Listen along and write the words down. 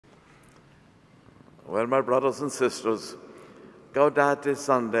Well, my brothers and sisters, Gaudete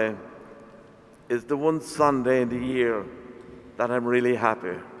Sunday is the one Sunday in the year that I'm really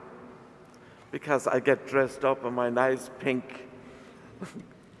happy, because I get dressed up in my nice pink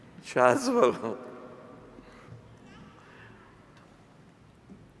chasuble.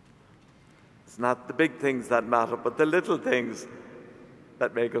 It's not the big things that matter, but the little things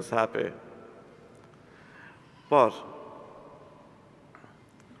that make us happy. But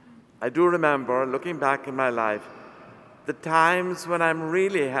I do remember, looking back in my life, the times when I'm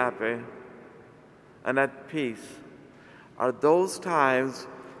really happy and at peace are those times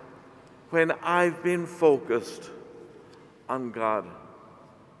when I've been focused on God.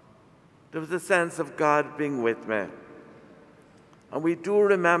 There was a sense of God being with me. And we do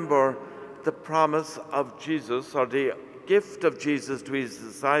remember the promise of Jesus, or the gift of Jesus to his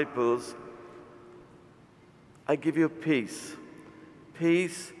disciples: I give you peace,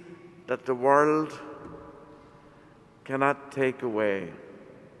 peace that the world cannot take away.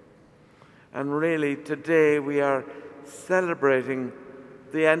 And really, today we are celebrating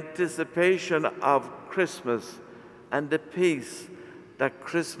the anticipation of Christmas and the peace that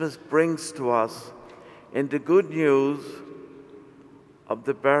Christmas brings to us in the good news of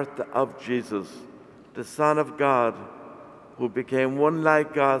the birth of Jesus, the Son of God, who became one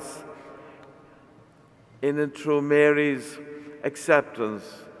like us in and through Mary's acceptance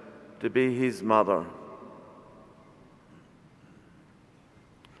to be his mother.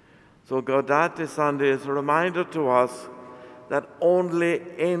 So Gaudete Sunday is a reminder to us that only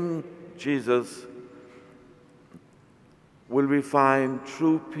in Jesus will we find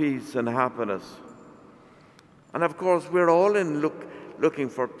true peace and happiness. And of course, we're all looking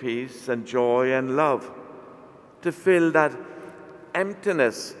for peace and joy and love to fill that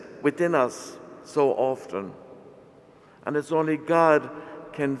emptiness within us so often. And it's only God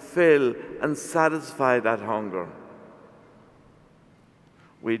can fill and satisfy that hunger.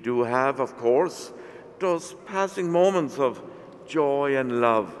 We do have, of course, those passing moments of joy and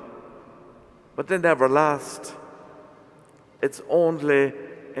love, but they never last. It's only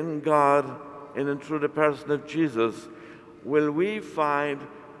in God, in and through the person of Jesus, will we find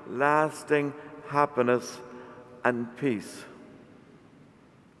lasting happiness and peace.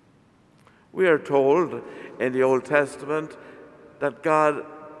 We are told in the Old Testament that God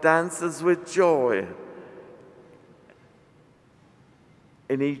dances with joy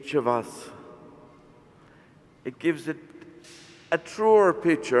in each of us. It gives it a truer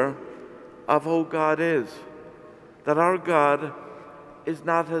picture of who God is, that our God is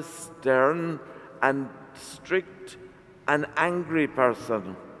not a stern and strict and angry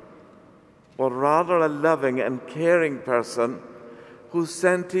person, but rather a loving and caring person who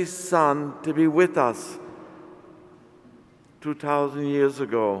sent his Son to be with us 2,000 years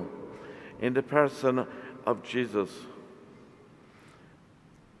ago in the person of Jesus.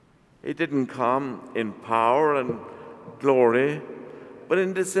 He didn't come in power and glory, but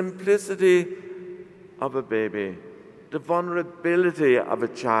in the simplicity of a baby, the vulnerability of a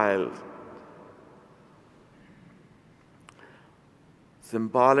child,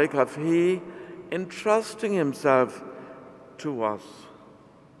 symbolic of he entrusting himself to us.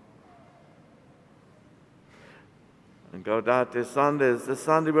 And Gaudete Sunday is the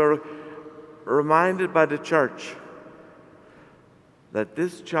Sunday we're reminded by the Church that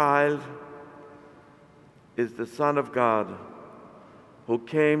this child is the Son of God, who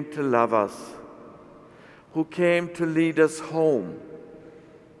came to love us, who came to lead us home.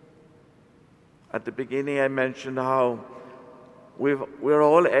 At the beginning I mentioned how we're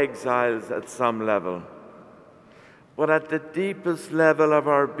all exiles at some level, but at the deepest level of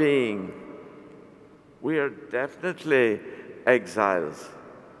our being, we are definitely exiles,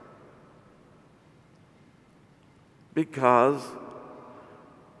 because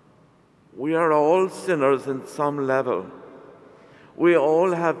we are all sinners in some level. We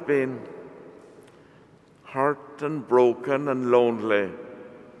all have been hurt and broken and lonely.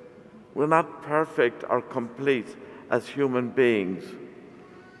 We're not perfect or complete as human beings.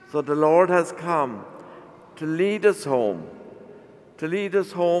 So the Lord has come to lead us home,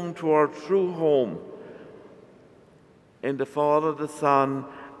 to our true home in the Father, the Son,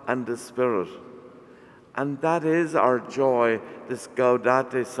 and the Spirit. And that is our joy this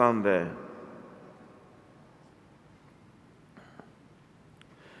Gaudete Sunday.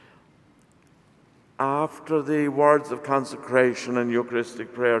 After the words of consecration and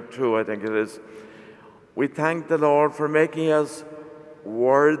Eucharistic prayer too, I think it is, we thank the Lord for making us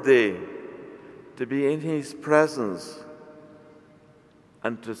worthy to be in his presence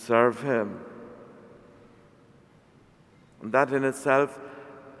and to serve him. And that in itself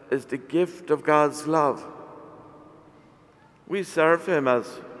is the gift of God's love. We serve him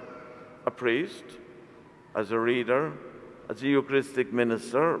as a priest, as a reader, as a Eucharistic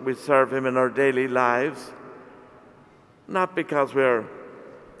minister. We serve him in our daily lives, not because we're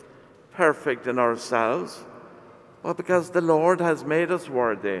perfect in ourselves, but because the Lord has made us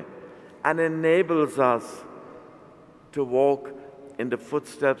worthy and enables us to walk in the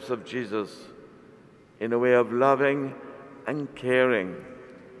footsteps of Jesus in a way of loving and caring.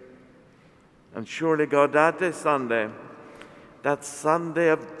 And surely Gaudete Sunday, that Sunday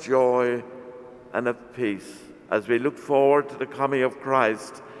of joy and of peace, as we look forward to the coming of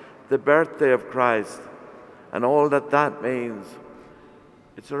Christ, the birthday of Christ, and all that that means,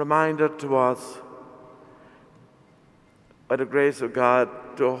 it's a reminder to us, by the grace of God,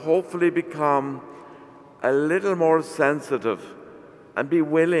 to hopefully become a little more sensitive and be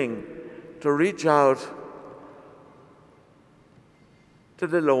willing to reach out to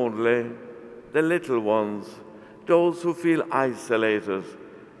the lonely, the little ones, those who feel isolated,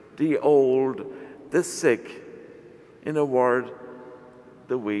 the old, the sick, in a word,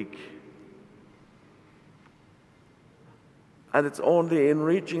 the weak. And it's only in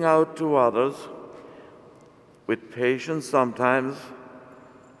reaching out to others, with patience sometimes,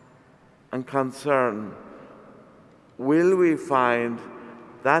 and concern, will we find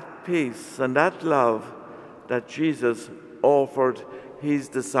that peace and that love that Jesus offered his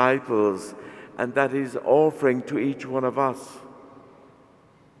disciples and that he's offering to each one of us.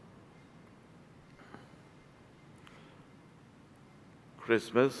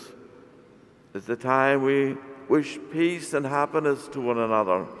 Christmas is the time we wish peace and happiness to one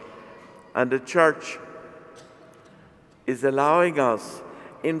another, and the Church is allowing us,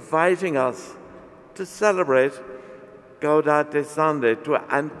 inviting us to celebrate Gaudete Sunday, to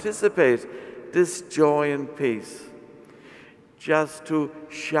anticipate this joy and peace, just to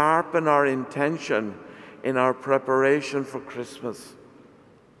sharpen our intention in our preparation for Christmas.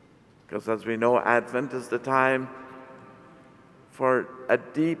 Because as we know, Advent is the time for a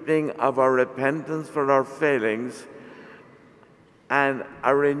deepening of our repentance for our failings and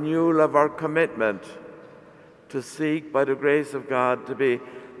a renewal of our commitment to seek, by the grace of God, to be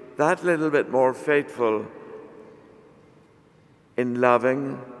that little bit more faithful in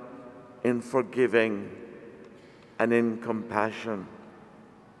loving, in forgiving, and in compassion.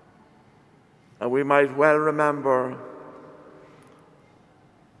 And we might well remember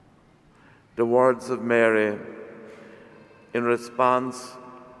the words of Mary in response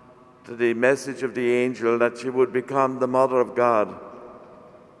to the message of the angel that she would become the Mother of God.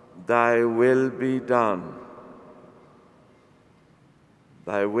 Thy will be done.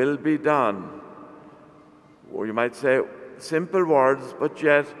 Thy will be done. Or you might say simple words, but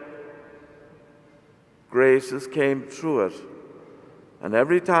yet graces came through it. And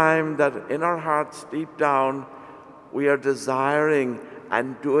every time that in our hearts deep down we are desiring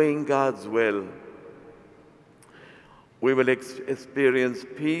and doing God's will, we will experience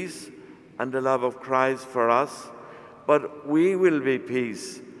peace and the love of Christ for us, but we will be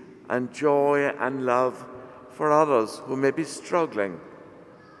peace and joy and love for others who may be struggling,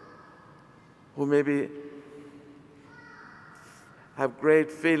 who maybe have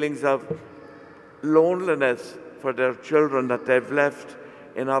great feelings of loneliness for their children that they've left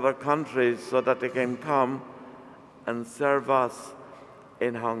in other countries so that they can come and serve us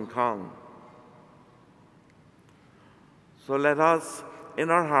in Hong Kong. So let us, in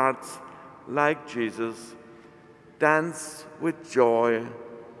our hearts, like Jesus, dance with joy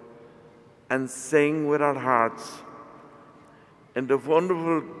and sing with our hearts in the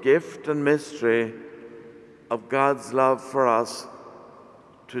wonderful gift and mystery of God's love for us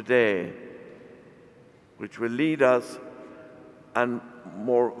today, which will lead us and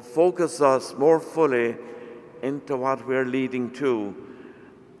focus us more fully into what we're leading to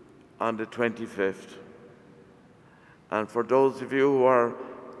on the 25th. And for those of you who are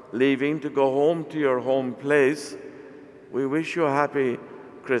leaving to go home to your home place, we wish you a happy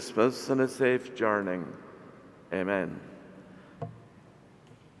Christmas and a safe journey. Amen.